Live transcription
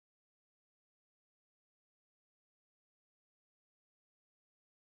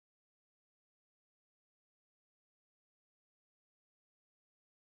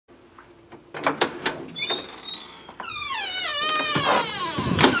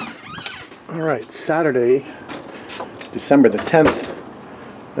Alright, Saturday, December the 10th,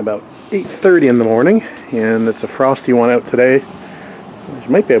 about 8:30 in the morning, and it's a frosty one out today, as you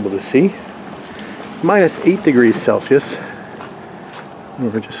might be able to see. Minus 8 degrees Celsius.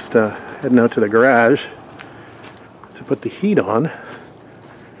 And we're just heading out to the garage to put the heat on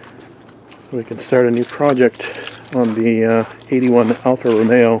so we can start a new project on the 81 Alfa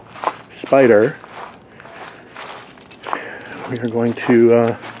Romeo Spider. We are going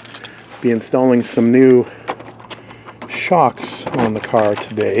to be installing some new shocks on the car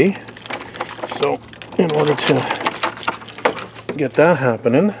today. So in order to get that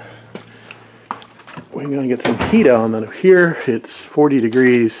happening, we're going to get some heat on that. Here it's 40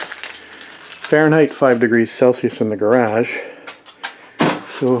 degrees Fahrenheit, 5 degrees Celsius in the garage.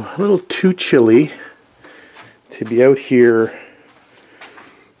 So a little too chilly to be out here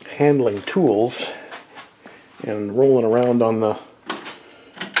handling tools and rolling around on the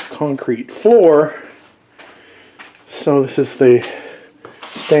concrete floor. So this is the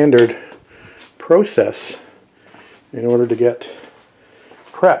standard process in order to get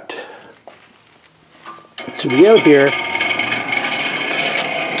prepped to be out here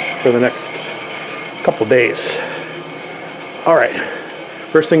for the next couple days. Alright,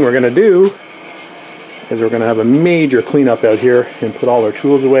 first thing we're going to do is we're going to have a major cleanup out here and put all our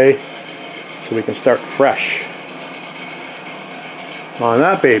tools away so we can start fresh on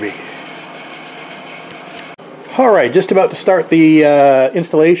that baby. Alright, just about to start the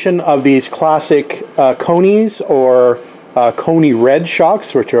installation of these classic Konis or Koni red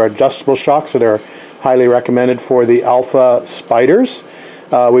shocks, which are adjustable shocks that are highly recommended for the Alpha Spiders.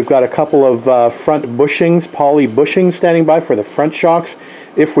 We've got a couple of front bushings, poly bushings standing by for the front shocks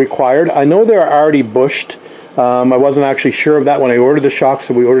if required. I know they're already bushed. I wasn't actually sure of that when I ordered the shocks,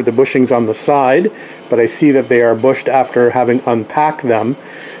 so we ordered the bushings on the side, but I see that they are bushed after having unpacked them.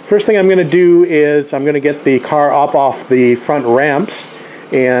 First thing I'm going to do is I'm going to get the car up off the front ramps,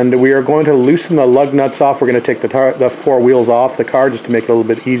 and we are going to loosen the lug nuts off. We're going to take the four wheels off the car just to make it a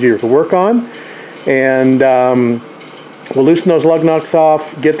little bit easier to work on, and we'll loosen those lug nuts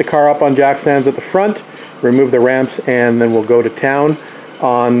off, get the car up on jack stands at the front, remove the ramps, and then we'll go to town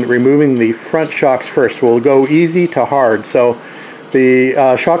on removing the front shocks first. We'll go easy to hard. So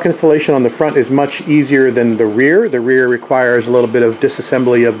the shock installation on the front is much easier than the rear. The rear requires a little bit of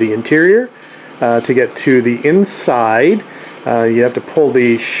disassembly of the interior. To get to the inside, you have to pull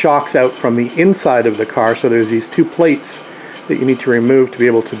the shocks out from the inside of the car. So there's these two plates that you need to remove to be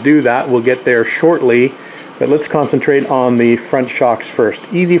able to do that. We'll get there shortly, but let's concentrate on the front shocks first.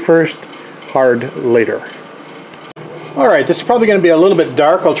 Easy first, hard later. Alright, this is probably going to be a little bit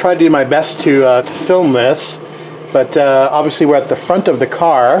dark. I'll try to do my best to film this, but obviously we're at the front of the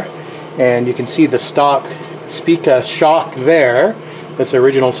car, and you can see the stock SPICA shock there that's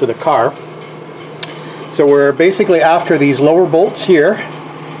original to the car. So we're basically after these lower bolts here,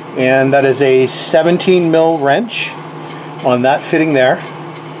 and that is a 17 mil wrench on that fitting there,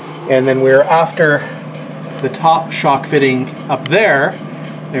 and then we're after the top shock fitting up there.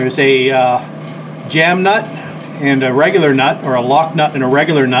 There's a jam nut and a regular nut, or a lock nut and a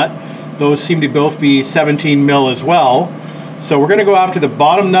regular nut. Those seem to both be 17 mil as well. So we're going to go after the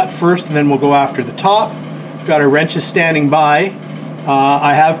bottom nut first, and then we'll go after the top. Got our wrenches standing by.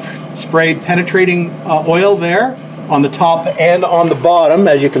 I have sprayed penetrating oil there on the top and on the bottom.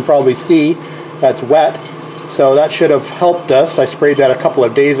 As you can probably see, that's wet. So that should have helped us. I sprayed that a couple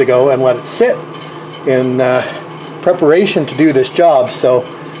of days ago and let it sit in preparation to do this job. So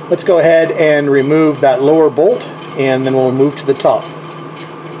let's go ahead and remove that lower bolt, and then we'll move to the top.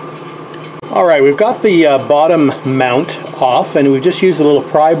 Alright, we've got the bottom mount off, and we've just used a little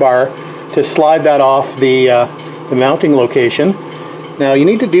pry bar to slide that off the mounting location. Now you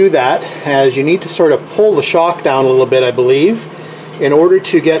need to do that as you need to sort of pull the shock down a little bit, I believe, in order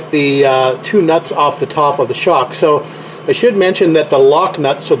to get the two nuts off the top of the shock. So I should mention that the lock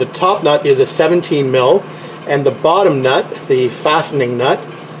nut, so the top nut is a 17 mil, and the bottom nut, the fastening nut,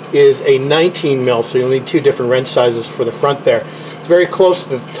 is a 19 mil, so you'll need two different wrench sizes for the front there. It's very close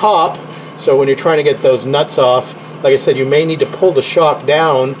to the top, so when you're trying to get those nuts off, like I said, you may need to pull the shock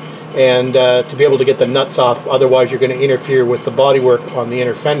down and to be able to get the nuts off, otherwise you're going to interfere with the bodywork on the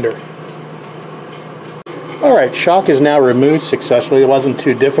inner fender. Alright, shock is now removed successfully. It wasn't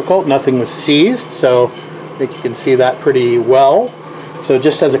too difficult, nothing was seized, so I think you can see that pretty well. So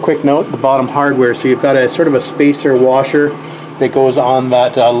just as a quick note, the bottom hardware, so you've got a sort of a spacer washer that goes on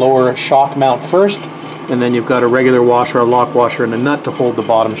that lower shock mount first, and then you've got a regular washer, a lock washer, and a nut to hold the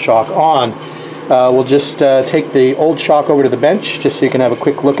bottom shock on. We'll just take the old shock over to the bench just so you can have a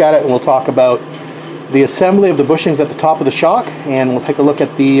quick look at it, and we'll talk about the assembly of the bushings at the top of the shock, and we'll take a look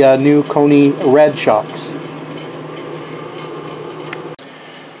at the new Koni red shocks.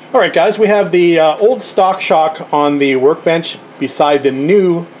 Alright guys, we have the old stock shock on the workbench beside the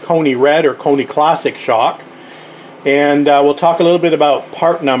new Koni red or Koni classic shock, and we'll talk a little bit about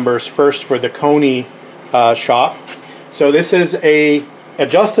part numbers first for the Koni shock. So this is a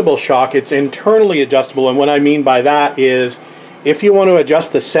adjustable shock. It's internally adjustable, and what I mean by that is if you want to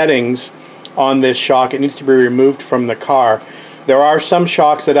adjust the settings on this shock, it needs to be removed from the car. There are some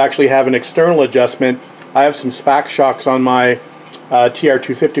shocks that actually have an external adjustment. I have some SPICA shocks on my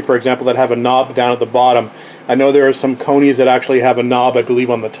TR250, for example, that have a knob down at the bottom. I know there are some Konis that actually have a knob, I believe,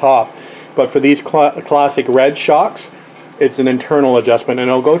 on the top. But for these classic red shocks, it's an internal adjustment,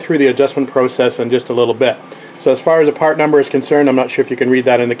 and I'll go through the adjustment process in just a little bit. So as far as the part number is concerned, I'm not sure if you can read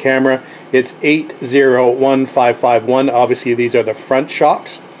that in the camera. It's 801551. Obviously, these are the front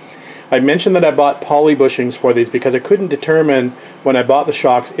shocks. I mentioned that I bought poly bushings for these because I couldn't determine when I bought the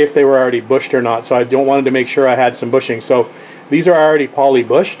shocks if they were already bushed or not. So I wanted to make sure I had some bushings. So these are already poly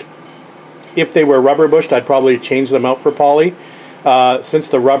bushed. If they were rubber bushed, I'd probably change them out for poly. Since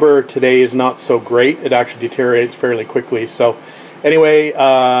the rubber today is not so great, it actually deteriorates fairly quickly. So anyway,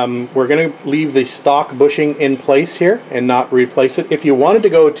 we're going to leave the stock bushing in place here and not replace it. If you wanted to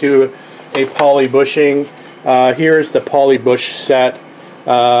go to a poly bushing, here's the poly bush set.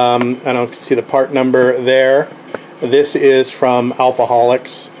 I don't know if you see the part number there. This is from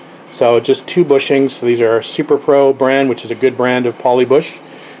Alfaholics. So just 2 bushings. So these are Super Pro brand, which is a good brand of poly bush.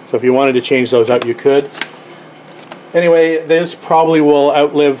 So if you wanted to change those out, you could. Anyway, this probably will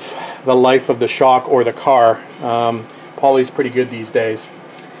outlive the life of the shock or the car. Poly's pretty good these days.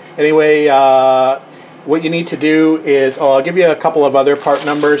 Anyway, what you need to do is, I'll give you a couple of other part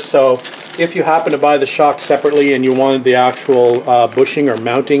numbers. So if you happen to buy the shock separately and you wanted the actual bushing or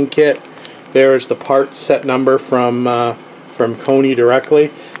mounting kit, there's the part set number from Koni directly.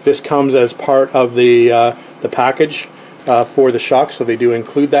 This comes as part of the package for the shock, so they do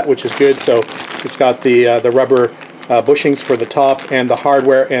include that, which is good. So it's got the rubber bushings for the top and the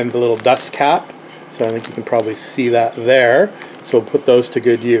hardware and the little dust cap. So I think you can probably see that there. So we'll put those to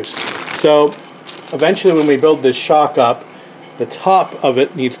good use. So eventually when we build this shock up, the top of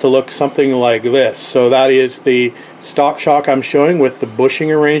it needs to look something like this. So that is the stock shock I'm showing with the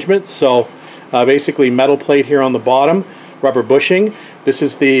bushing arrangement. So basically metal plate here on the bottom, rubber bushing. This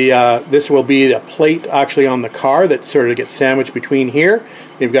is this will be a plate actually on the car that sort of gets sandwiched between here.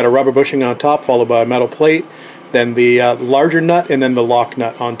 You've got a rubber bushing on top followed by a metal plate, then the larger nut, and then the lock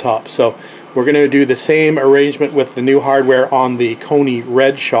nut on top. So we're going to do the same arrangement with the new hardware on the Koni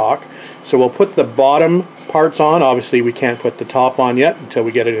red shock. So we'll put the bottom parts on. Obviously we can't put the top on yet until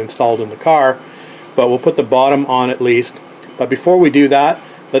we get it installed in the car, but we'll put the bottom on at least. But before we do that,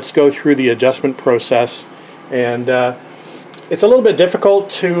 let's go through the adjustment process. And it's a little bit difficult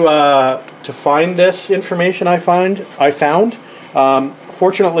to find this information. I found.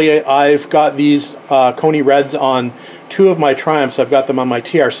 Fortunately, I've got these Koni Reds on 2 of my Triumphs. I've got them on my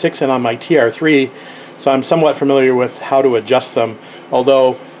TR6 and on my TR3, so I'm somewhat familiar with how to adjust them.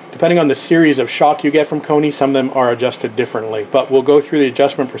 Although, depending on the series of shock you get from Koni, some of them are adjusted differently. But we'll go through the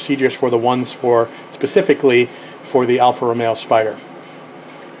adjustment procedures for the ones specifically for the Alfa Romeo Spider.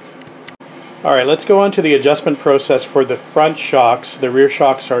 Alright, let's go on to the adjustment process for the front shocks. The rear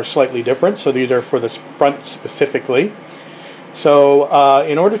shocks are slightly different, so these are for the front specifically. So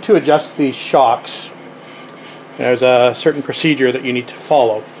in order to adjust these shocks, there's a certain procedure that you need to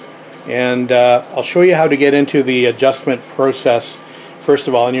follow. And I'll show you how to get into the adjustment process first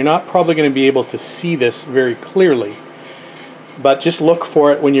of all. And you're not probably going to be able to see this very clearly, but just look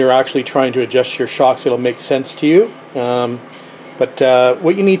for it when you're actually trying to adjust your shocks. It'll make sense to you. But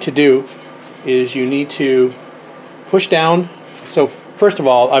what you need to do is you need to push down. So first of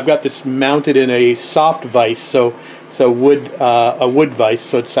all, I've got this mounted in a soft vise, so wood, a wood vise,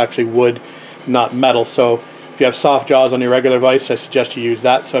 so it's actually wood, not metal. So if you have soft jaws on your regular vise, I suggest you use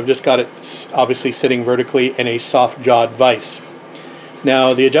that. So I've just got it obviously sitting vertically in a soft jawed vise.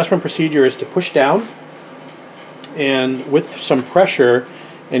 Now the adjustment procedure is to push down and with some pressure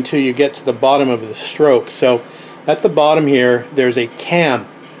until you get to the bottom of the stroke. So at the bottom here there's a cam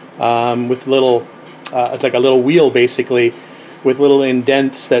with little, it's like a little wheel basically, with little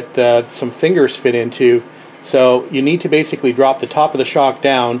indents that some fingers fit into. So you need to basically drop the top of the shock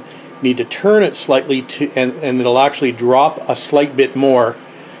down, need to turn it slightly and it'll actually drop a slight bit more,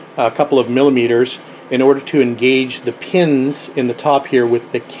 a couple of millimeters, in order to engage the pins in the top here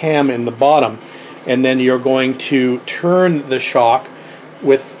with the cam in the bottom. And then you're going to turn the shock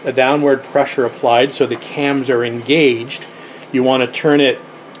with a downward pressure applied so the cams are engaged. You want to turn it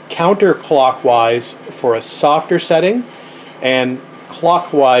counterclockwise for a softer setting and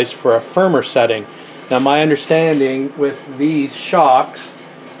clockwise for a firmer setting. Now my understanding with these shocks,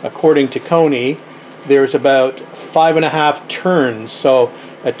 according to Koni, there's about 5.5 turns. So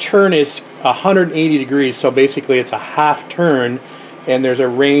a turn is 180 degrees, so basically it's a half turn, and there's a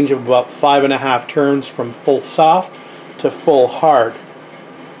range of about 5.5 turns from full soft to full hard.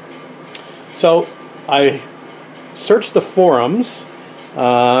 So I searched the forums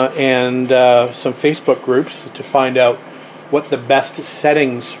and some Facebook groups to find out what the best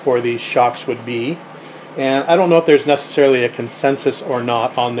settings for these shocks would be. And I don't know if there's necessarily a consensus or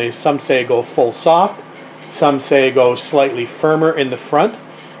not on these. Some say go full soft, some say go slightly firmer in the front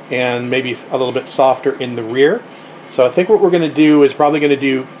and maybe a little bit softer in the rear. So I think what we're going to do is probably going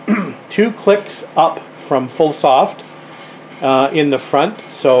to do 2 clicks up from full soft in the front.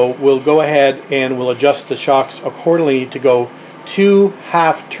 So we'll go ahead and we'll adjust the shocks accordingly to go 2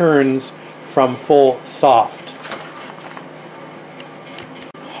 half turns from full soft.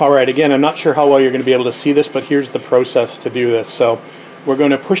 Alright, again, I'm not sure how well you're going to be able to see this, but here's the process to do this. So we're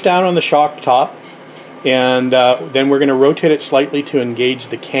going to push down on the shock top, and then we're going to rotate it slightly to engage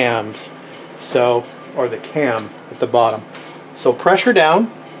the cams, so, or the cam at the bottom. So pressure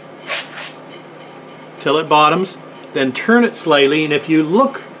down till it bottoms, then turn it slightly, and if you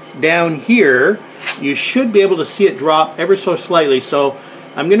look down here, you should be able to see it drop ever so slightly. So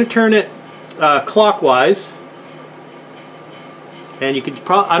I'm going to turn it clockwise. And you can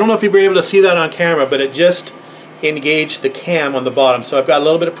I don't know if you'll be able to see that on camera, but it just engaged the cam on the bottom. So I've got a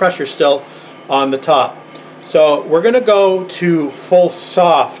little bit of pressure still on the top. So we're going to go to full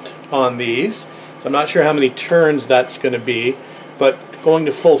soft on these. So I'm not sure how many turns that's going to be, but going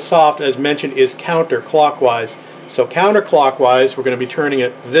to full soft, as mentioned, is counterclockwise. So counterclockwise, we're going to be turning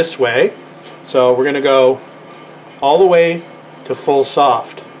it this way. So we're going to go all the way to full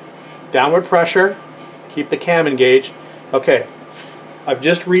soft. Downward pressure, keep the cam engaged. Okay. I've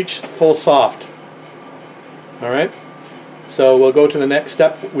just reached full soft. Alright, so we'll go to the next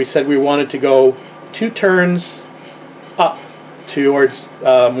step. We said we wanted to go 2 turns up towards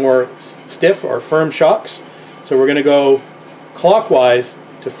more stiff or firm shocks. So we're going to go clockwise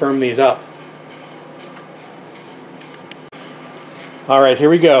to firm these up. Alright,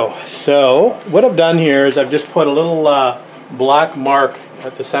 here we go. So what I've done here is I've just put a little black mark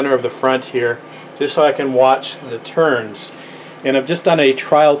at the center of the front here, just so I can watch the turns. And I've just done a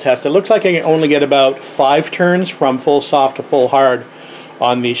trial test. It looks like I can only get about 5 turns from full soft to full hard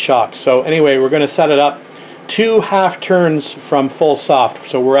on these shocks. So anyway, we're going to set it up 2 half turns from full soft.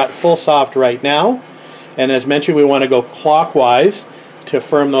 So we're at full soft right now. And as mentioned, we want to go clockwise to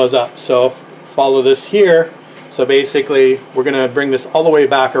firm those up. So follow this here. So basically, we're going to bring this all the way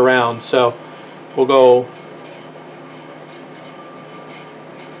back around. So we'll go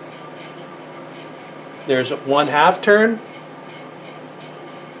there's 1 half turn.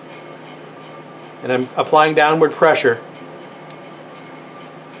 And I'm applying downward pressure,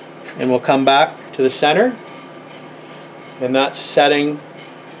 and we'll come back to the center, and that setting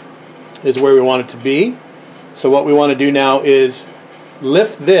is where we want it to be. So what we want to do now is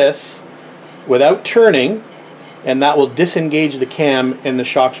lift this without turning, and that will disengage the cam and the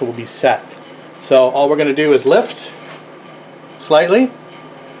shocks will be set. So all we're going to do is lift slightly.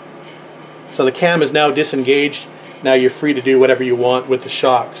 So the cam is now disengaged. Now you're free to do whatever you want with the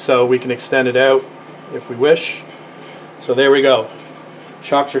shock. So we can extend it out if we wish. So there we go.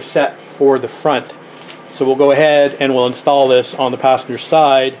 Shocks are set for the front. So we'll go ahead and we'll install this on the passenger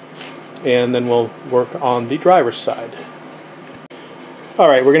side, and then we'll work on the driver's side.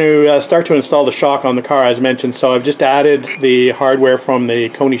 Alright, we're going to start to install the shock on the car as mentioned. So I've just added the hardware from the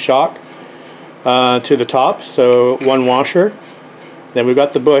Koni shock to the top. So 1 washer. Then we've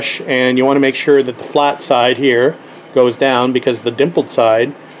got the bush, and you want to make sure that the flat side here goes down because the dimpled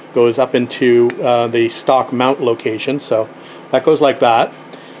side goes up into the stock mount location. So that goes like that.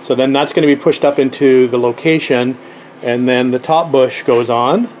 So then that's going to be pushed up into the location, and then the top bush goes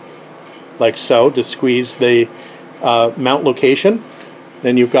on like so to squeeze the mount location.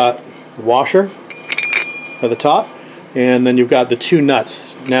 Then you've got the washer at the top, and then you've got the 2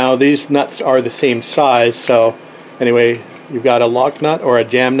 nuts. Now these nuts are the same size, so anyway, you've got a lock nut or a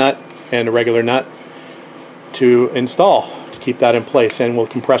jam nut and a regular nut to install to keep that in place, and we'll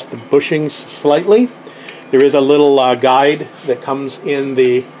compress the bushings slightly. There is a little guide that comes in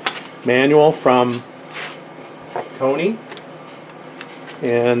the manual from Koni,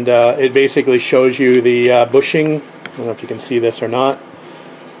 and it basically shows you the bushing. I don't know if you can see this or not,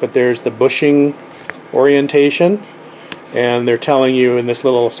 but there's the bushing orientation, and they're telling you in this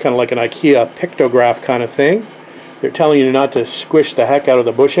little, it's kind of like an IKEA pictograph kind of thing, they're telling you not to squish the heck out of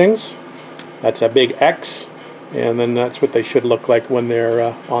the bushings. That's a big X, and then that's what they should look like when they're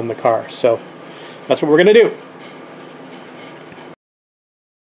on the car. So that's what we're going to do.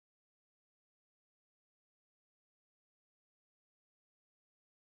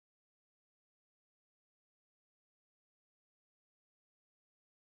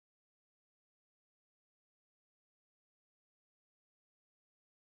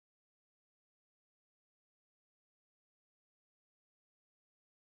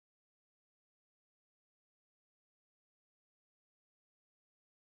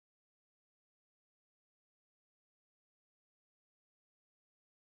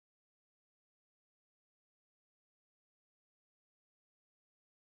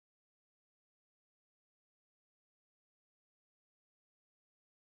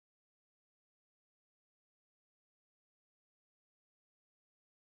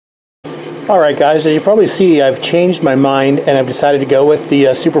 Alright guys, as you probably see, I've changed my mind and I've decided to go with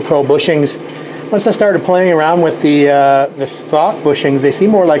the Super Pro bushings. Once I started playing around with the stock bushings, they seem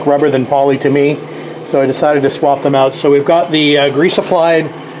more like rubber than poly to me, so I decided to swap them out. So we've got the grease applied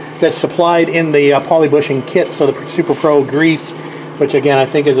that's supplied in the poly bushing kit, so the Super Pro grease, which again I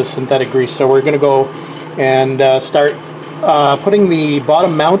think is a synthetic grease. So we're going to go and start putting the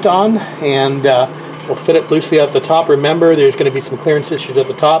bottom mount on, and we'll fit it loosely at the top. Remember, there's going to be some clearance issues at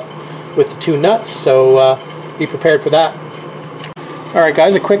the top with the two nuts, so be prepared for that. Alright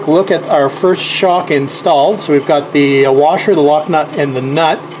guys, a quick look at our first shock installed. So we've got the washer, the lock nut, and the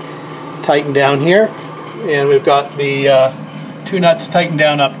nut tightened down here, and we've got the two nuts tightened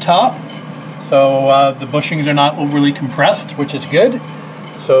down up top, so the bushings are not overly compressed, which is good.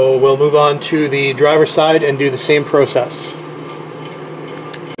 So we'll move on to the driver's side and do the same process.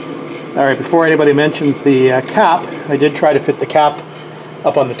 Alright, before anybody mentions the cap, I did try to fit the cap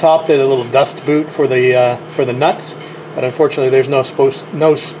up on the top. There's a little dust boot for the nuts, but unfortunately there's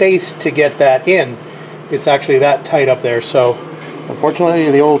no space to get that in. It's actually that tight up there, so unfortunately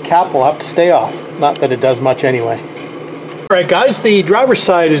the old cap will have to stay off. Not that it does much anyway. Alright guys, the driver's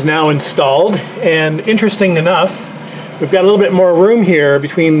side is now installed, and interesting enough, we've got a little bit more room here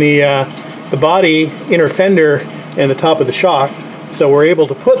between the body, inner fender, and the top of the shock, so we're able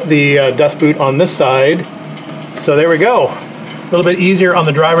to put the dust boot on this side. So there we go. A little bit easier on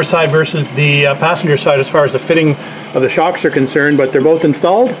the driver's side versus the passenger side as far as the fitting of the shocks are concerned, but they're both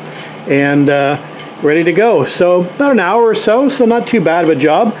installed and ready to go. So about an hour or so not too bad of a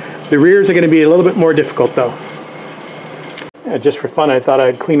job. The rears are going to be a little bit more difficult though. Yeah, just for fun, I thought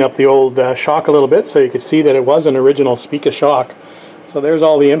I'd clean up the old shock a little bit so you could see that it was an original SPICA shock. So there's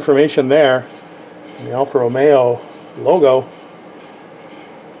all the information there, and the Alfa Romeo logo.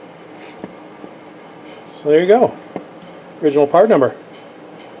 So there you go. Original part number.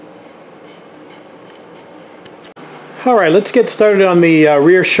 Alright, let's get started on the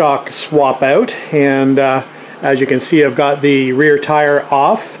rear shock swap out, and as you can see, I've got the rear tire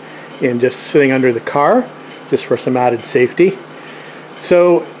off and just sitting under the car just for some added safety.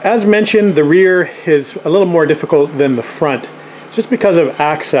 So as mentioned, the rear is a little more difficult than the front just because of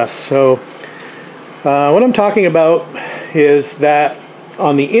access. So what I'm talking about is that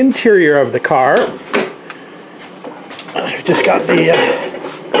on the interior of the car, I've just got the get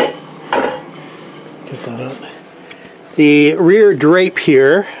that up. The rear drape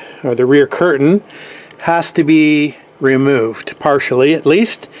here, or the rear curtain, has to be removed, partially at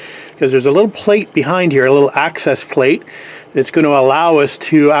least, because there's a little plate behind here, a little access plate, that's going to allow us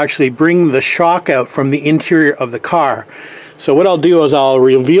to actually bring the shock out from the interior of the car. So what I'll do is I'll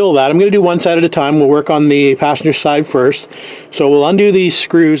reveal that. I'm going to do one side at a time. We'll work on the passenger side first. So we'll undo these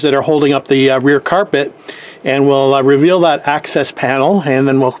screws that are holding up the rear carpet, and we'll reveal that access panel, and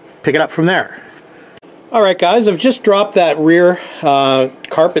then we'll pick it up from there. Alright guys, I've just dropped that rear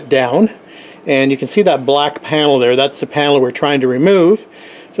carpet down, and you can see that black panel there. That's the panel we're trying to remove.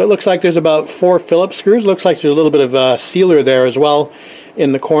 So it looks like there's about 4 Phillips screws. Looks like there's a little bit of a sealer there as well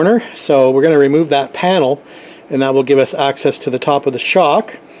in the corner. So we're going to remove that panel, and that will give us access to the top of the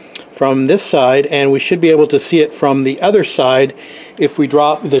shock from this side, and we should be able to see it from the other side if we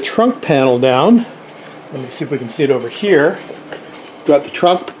drop the trunk panel down. Let me see if we can see it over here.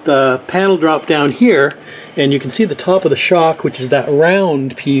 Drop the panel drop down here, and you can see the top of the shock, which is that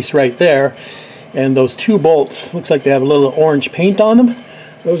round piece right there, and those 2 bolts, looks like they have a little orange paint on them.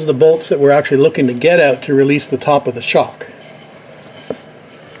 Those are the bolts that we're actually looking to get out to release the top of the shock.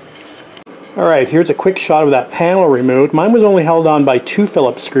 Alright, here's a quick shot of that panel removed. Mine was only held on by 2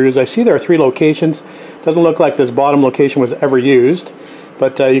 Phillips screws. I see there are 3 locations. Doesn't look like this bottom location was ever used,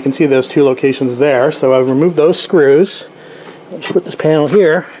 but you can see those 2 locations there. So I've removed those screws. Let's put this panel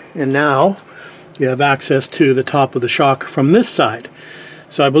here, and now you have access to the top of the shock from this side.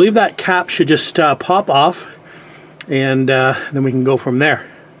 So I believe that cap should just pop off, and then we can go from there.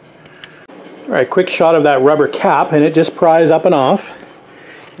 Alright, quick shot of that rubber cap, and it just pries up and off.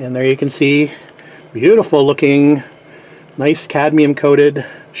 And there you can see beautiful looking, nice cadmium coated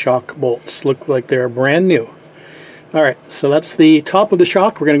shock bolts. Look like they're brand new. Alright, so that's the top of the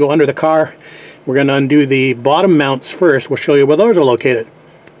shock. We're going to go under the car. We're going to undo the bottom mounts first. We'll show you where those are located.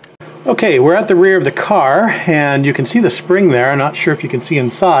 Okay, we're at the rear of the car, and you can see the spring there. I'm not sure if you can see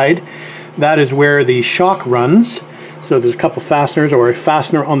inside. That is where the shock runs. So there's a couple fasteners, or a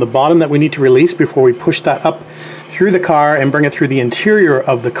fastener on the bottom that we need to release before we push that up through the car and bring it through the interior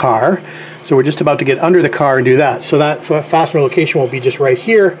of the car. So we're just about to get under the car and do that. So that fastener location will be just right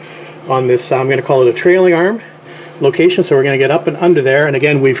here on this, I'm going to call it a trailing arm location. So we're going to get up and under there. And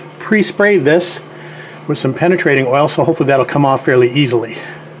again, we've pre-sprayed this with some penetrating oil, so hopefully that'll come off fairly easily.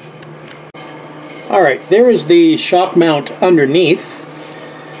 Alright, there is the shock mount underneath.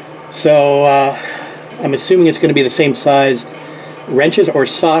 So I'm assuming it's going to be the same size wrenches or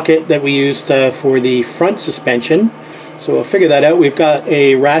socket that we used for the front suspension. So we'll figure that out. We've got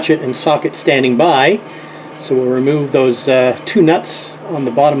a ratchet and socket standing by. So we'll remove those two nuts on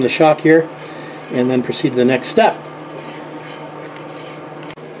the bottom of the shock here and then proceed to the next step.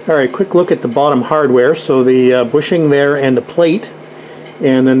 Alright, quick look at the bottom hardware. So the bushing there and the plate,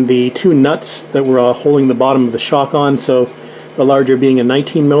 and then the two nuts that were holding the bottom of the shock on. So the larger being a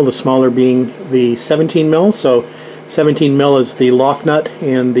 19 mil, the smaller being the 17 mil. So 17 mil is the lock nut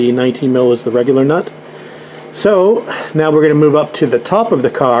and the 19 mil is the regular nut. So now we're going to move up to the top of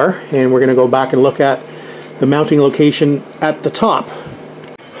the car, and we're going to go back and look at the mounting location at the top.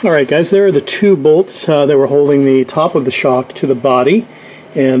 Alright guys, there are the two bolts that were holding the top of the shock to the body,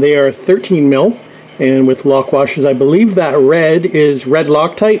 and they are 13 mil. And with lock washers, I believe that red is red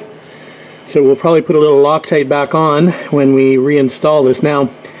Loctite. So we'll probably put a little Loctite back on when we reinstall this. Now,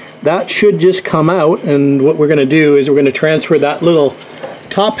 that should just come out, and what we're going to do is we're going to transfer that little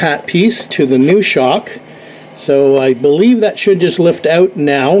top hat piece to the new shock. So I believe that should just lift out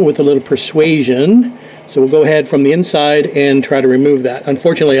now with a little persuasion. So we'll go ahead from the inside and try to remove that.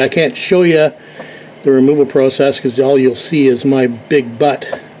 Unfortunately, I can't show you the removal process because all you'll see is my big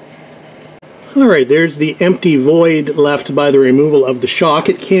butt. Alright, there's the empty void left by the removal of the shock.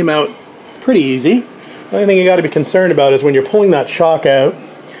 It came out pretty easy. The only thing you got to be concerned about is when you're pulling that shock out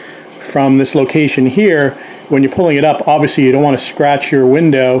from this location here, when you're pulling it up, obviously you don't want to scratch your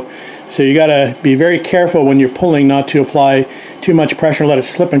window. So you got to be very careful when you're pulling not to apply too much pressure, let it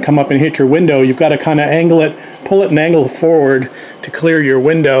slip and come up and hit your window. You've got to kind of angle it, pull it and angle it forward to clear your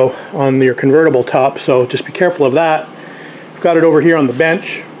window on your convertible top. So just be careful of that. I've got it over here on the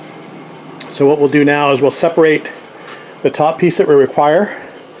bench. So what we'll do now is we'll separate the top piece that we require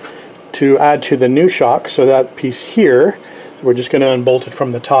to add to the new shock. So that piece here, we're just going to unbolt it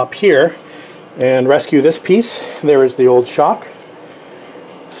from the top here and rescue this piece. There is the old shock.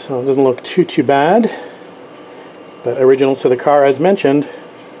 So it doesn't look too bad, but original to the car as mentioned.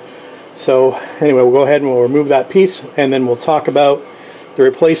 So anyway, we'll go ahead and we'll remove that piece, and then we'll talk about the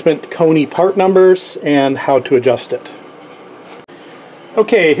replacement Koni part numbers and how to adjust it.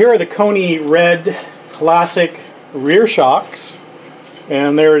 Okay, here are the Koni red classic rear shocks,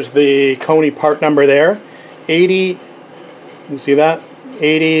 and there's the Koni part number there, 80, you can see that,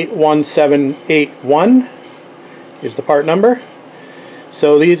 801781 is the part number.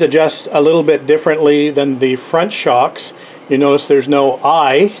 So these adjust a little bit differently than the front shocks. You notice there's no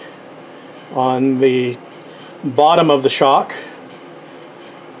eye on the bottom of the shock,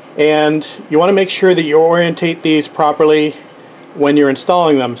 and you want to make sure that you orientate these properly when you're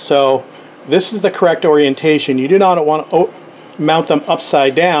installing them. So this is the correct orientation. You do not want to mount them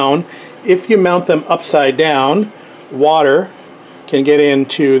upside down. If you mount them upside down, water can get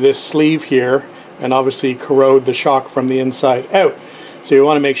into this sleeve here and obviously corrode the shock from the inside out. So you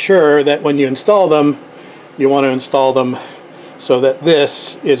want to make sure that when you install them, you want to install them so that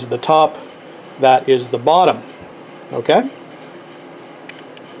this is the top, that is the bottom. Okay?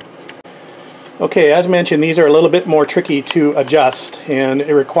 Okay, as mentioned, these are a little bit more tricky to adjust, and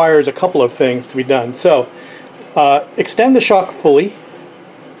it requires a couple of things to be done. So, extend the shock fully,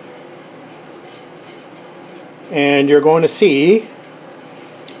 and you're going to see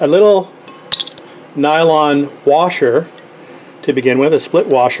a little nylon washer to begin with, a split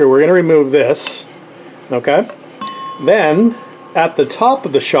washer. We're going to remove this, okay? Then, at the top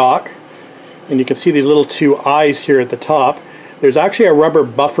of the shock, and you can see these little two eyes here at the top, there's actually a rubber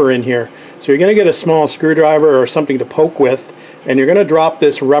buffer in here. So you're going to get a small screwdriver or something to poke with, and you're going to drop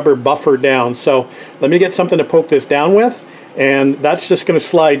this rubber buffer down. So let me get something to poke this down with, and that's just going to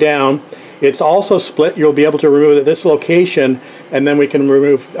slide down. It's also split. You'll be able to remove it at this location, and then we can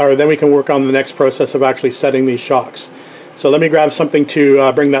work on the next process of actually setting these shocks. So let me grab something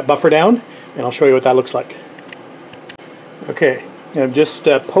to bring that buffer down, and I'll show you what that looks like. Okay, I've just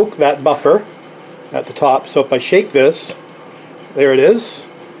poked that buffer at the top. So if I shake this, there it is.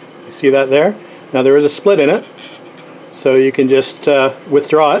 You see that there? Now there is a split in it, so you can just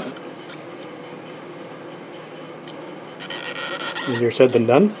withdraw it. Easier said than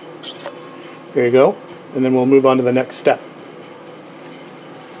done. There you go. And then we'll move on to the next step.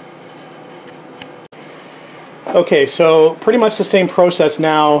 Okay, so pretty much the same process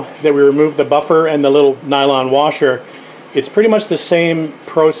now that we removed the buffer and the little nylon washer. It's pretty much the same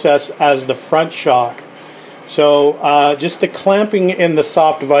process as the front shock. So just the clamping in the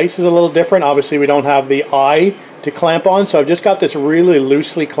soft vise is a little different. Obviously we don't have the eye to clamp on, so I've just got this really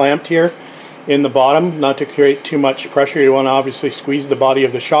loosely clamped here in the bottom, not to create too much pressure. You want to obviously squeeze the body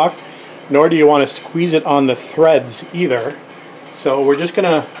of the shock, nor do you want to squeeze it on the threads either. So we're just going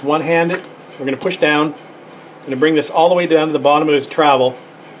to one-hand it. We're going to push down. Going to bring this all the way down to the bottom of his travel.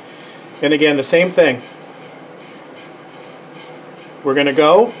 And again, the same thing. We're going to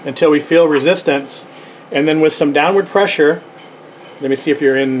go until we feel resistance, and then with some downward pressure, let me see if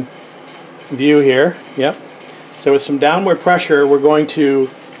you're in view here. Yep. So with some downward pressure, we're going to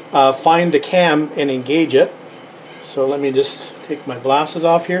find the cam and engage it. So let me just take my glasses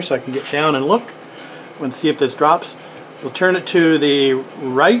off here so I can get down and look and see if this drops. We'll turn it to the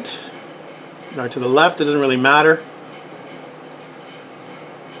right or to the left, it doesn't really matter.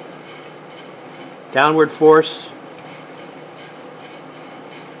 Downward force.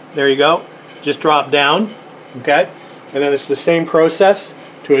 There you go. Just drop down. Okay? And then it's the same process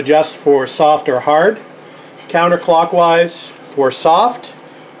to adjust for soft or hard. Counterclockwise for soft.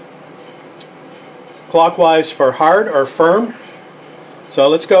 Clockwise for hard or firm. So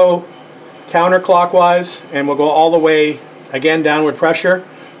let's go counterclockwise, and we'll go all the way, again, downward pressure.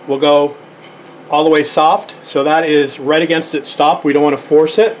 We'll go all the way soft, so that is right against its stop. We don't want to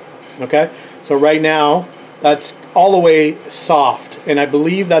force it. Okay, so right now that's all the way soft, and I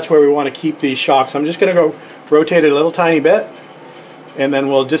believe that's where we want to keep these shocks. I'm just going to go rotate it a little tiny bit, and then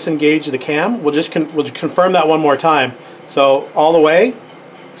we'll disengage the cam. We'll confirm that one more time. So all the way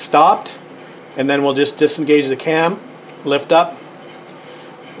stopped, and then we'll just disengage the cam, lift up,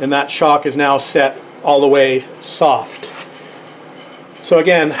 and that shock is now set all the way soft. So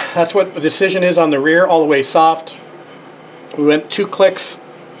again, that's what the decision is on the rear, all the way soft. We went 2 clicks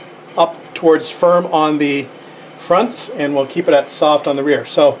up towards firm on the fronts, and we'll keep it at soft on the rear.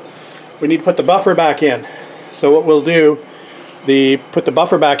 So we need to put the buffer back in. So what we'll do, put the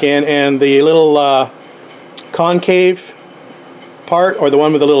buffer back in, and the little concave part, or the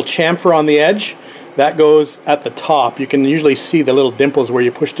one with the little chamfer on the edge, that goes at the top. You can usually see the little dimples where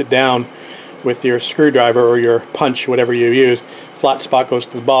you pushed it down with your screwdriver or your punch, whatever you use. Flat spot goes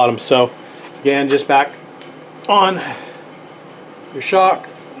to the bottom. So again, just back on your shock.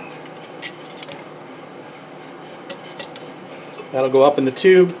 That'll go up in the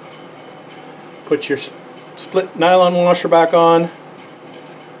tube. Put your split nylon washer back on.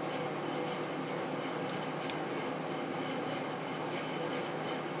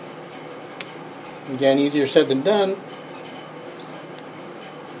 Again, easier said than done.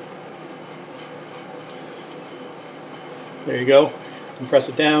 There you go. Compress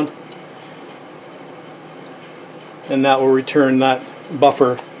it down. And that will return that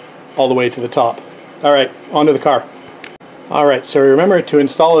buffer all the way to the top. Alright, onto the car. Alright, so remember, to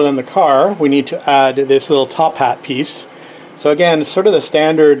install it on the car, we need to add this little top hat piece. So again, sort of the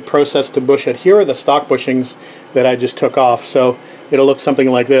standard process to bush it. Here are the stock bushings that I just took off. So it'll look something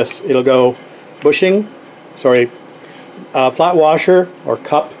like this. It'll go bushing, flat washer or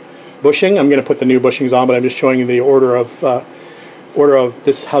cup bushing. I'm going to put the new bushings on, but I'm just showing you the order of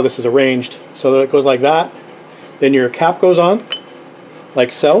this, how this is arranged. So that it goes like that. Then your cap goes on,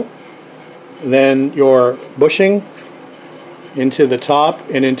 like so. And then your bushing into the top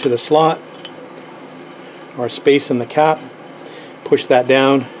and into the slot, or space in the cap. Push that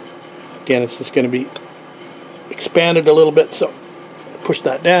down. Again, it's just going to be expanded a little bit, so push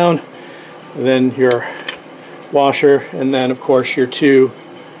that down. And then your washer, and then of course your two,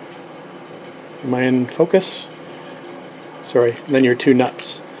 am I in focus? Sorry, and then your two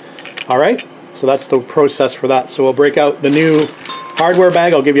nuts. Alright, so that's the process for that. So we'll break out the new hardware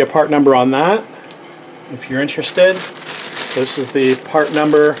bag. I'll give you a part number on that if you're interested. This is the part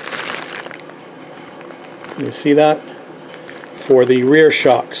number, you see that, for the rear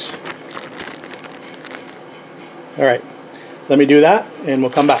shocks. Alright, let me do that and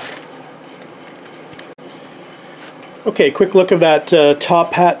we'll come back. Okay, quick look of that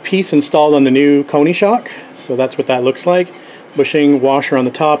top hat piece installed on the new Koni shock. So that's what that looks like. Bushing, washer on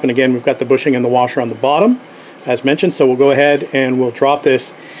the top, and again we've got the bushing and the washer on the bottom as mentioned. So we'll go ahead and we'll drop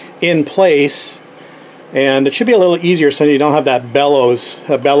this in place, and it should be a little easier so you don't have that bellows.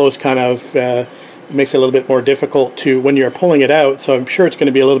 Bellows kind of makes it a little bit more difficult to when you're pulling it out, so I'm sure it's going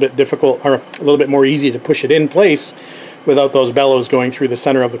to be a little bit difficult or a little bit more easy to push it in place without those bellows going through the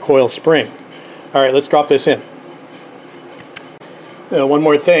center of the coil spring. Alright, let's drop this in. One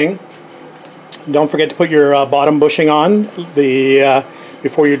more thing, don't forget to put your bottom bushing on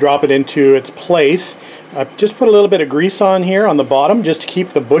before you drop it into its place. Just put a little bit of grease on here on the bottom just to keep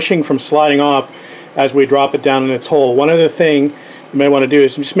the bushing from sliding off as we drop it down in its hole. One other thing you may want to do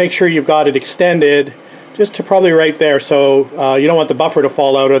is just make sure you've got it extended just to probably right there, so you don't want the buffer to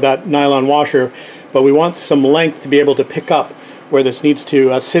fall out of that nylon washer, but we want some length to be able to pick up where this needs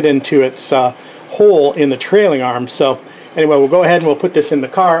to sit into its hole in the trailing arm. So anyway, we'll go ahead and we'll put this in the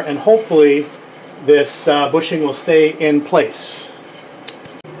car, and hopefully this bushing will stay in place.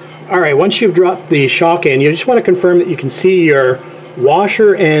 Alright, once you've dropped the shock in, you just want to confirm that you can see your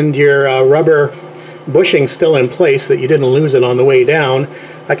washer and your rubber bushing still in place, that you didn't lose it on the way down.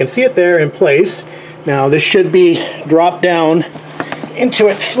 I can see it there in place. Now this should be dropped down into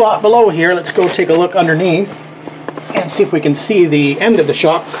its slot below here. Let's go take a look underneath and see if we can see the end of the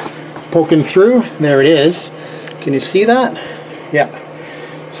shock poking through. There it is. Can you see that? Yeah.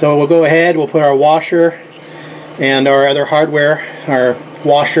 So we'll go ahead, we'll put our washer and our other hardware, our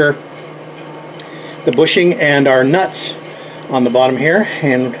washer, the bushing, and our nuts on the bottom here,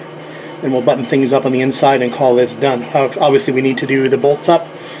 and then we'll button things up on the inside and call this done. Obviously we need to do the bolts up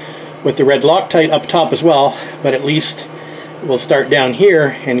with the red Loctite up top as well, but at least we'll start down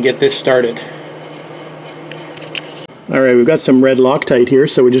here and get this started. Alright, we've got some red Loctite here,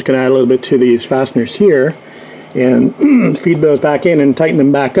 so we're just going to add a little bit to these fasteners here and feed those back in and tighten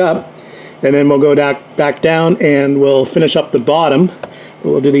them back up, and then we'll go back down and we'll finish up the bottom.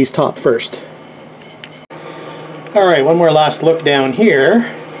 We'll do these top first. Alright, one more last look down here.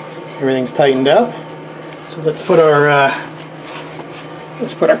 Everything's tightened up, so let's put our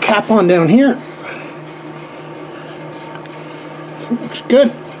cap on down here. So it looks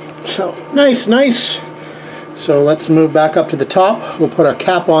good. So nice. So let's move back up to the top. We'll put our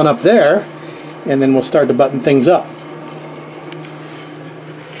cap on up there, and then we'll start to button things up.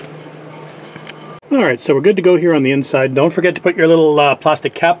 Alright, so we're good to go here on the inside. Don't forget to put your little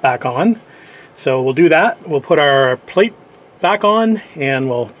plastic cap back on. So we'll do that. We'll put our plate back on, and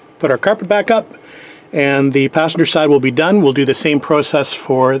we'll put our carpet back up, and the passenger side will be done. We'll do the same process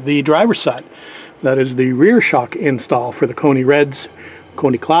for the driver's side. That is the rear shock install for the Koni Reds,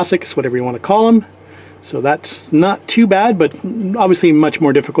 Koni Classics, whatever you want to call them. So that's not too bad, but obviously much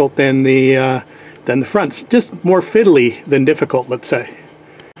more difficult than the fronts. Just more fiddly than difficult, let's say.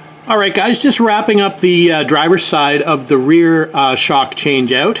 Alright guys, just wrapping up the driver's side of the rear shock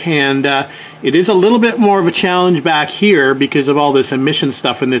change out, and it is a little bit more of a challenge back here because of all this emission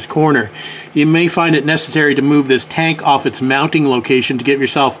stuff in this corner. You may find it necessary to move this tank off its mounting location to give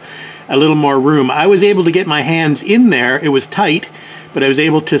yourself a little more room. I was able to get my hands in there. It was tight, but I was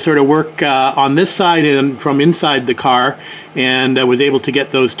able to sort of work on this side and from inside the car, and I was able to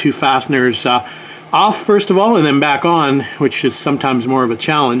get those two fasteners off first of all and then back on, which is sometimes more of a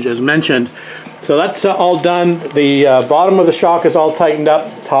challenge as mentioned. So that's all done. The bottom of the shock is all tightened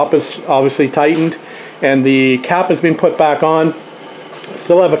up, top is obviously tightened, and the cap has been put back on.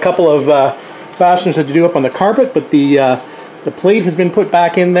 Still have a couple of fasteners to do up on the carpet, but the plate has been put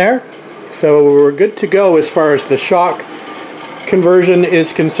back in there, so we're good to go as far as the shock conversion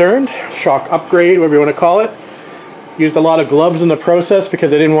is concerned. Shock upgrade, whatever you want to call it. Used a lot of gloves in the process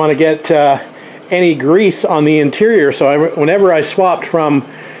because I didn't want to get any grease on the interior, so whenever I swapped from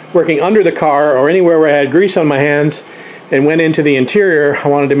working under the car or anywhere where I had grease on my hands and went into the interior, I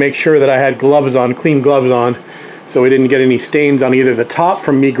wanted to make sure that I had gloves on, clean gloves on, so we didn't get any stains on either the top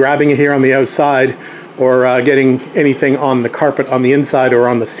from me grabbing it here on the outside or getting anything on the carpet on the inside or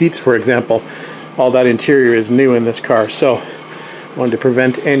on the seats, for example. All that interior is new in this car, so I wanted to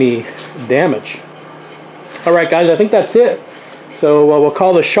prevent any damage. Alright guys, I think that's it. So we'll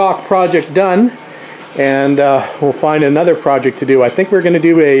call the shock project done, and we'll find another project to do. I think we're going to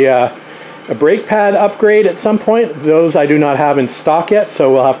do a brake pad upgrade at some point. Those I do not have in stock yet,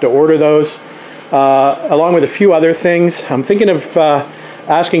 so we'll have to order those, along with a few other things. I'm thinking of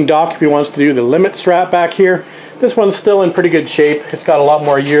asking Doc if he wants to do the limit strap back here. This one's still in pretty good shape. It's got a lot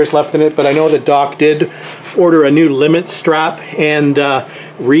more years left in it, but I know that Doc did order a new limit strap and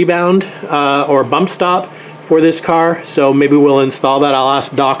rebound or bump stop for this car, so maybe we'll install that. I'll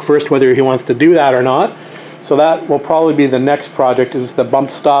ask Doc first whether he wants to do that or not. So that will probably be the next project, is the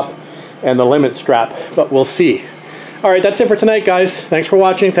bump stop and the limit strap, but we'll see. All right, that's it for tonight, guys. Thanks for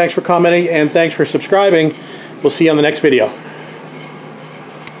watching, thanks for commenting, and thanks for subscribing. We'll see you on the next video.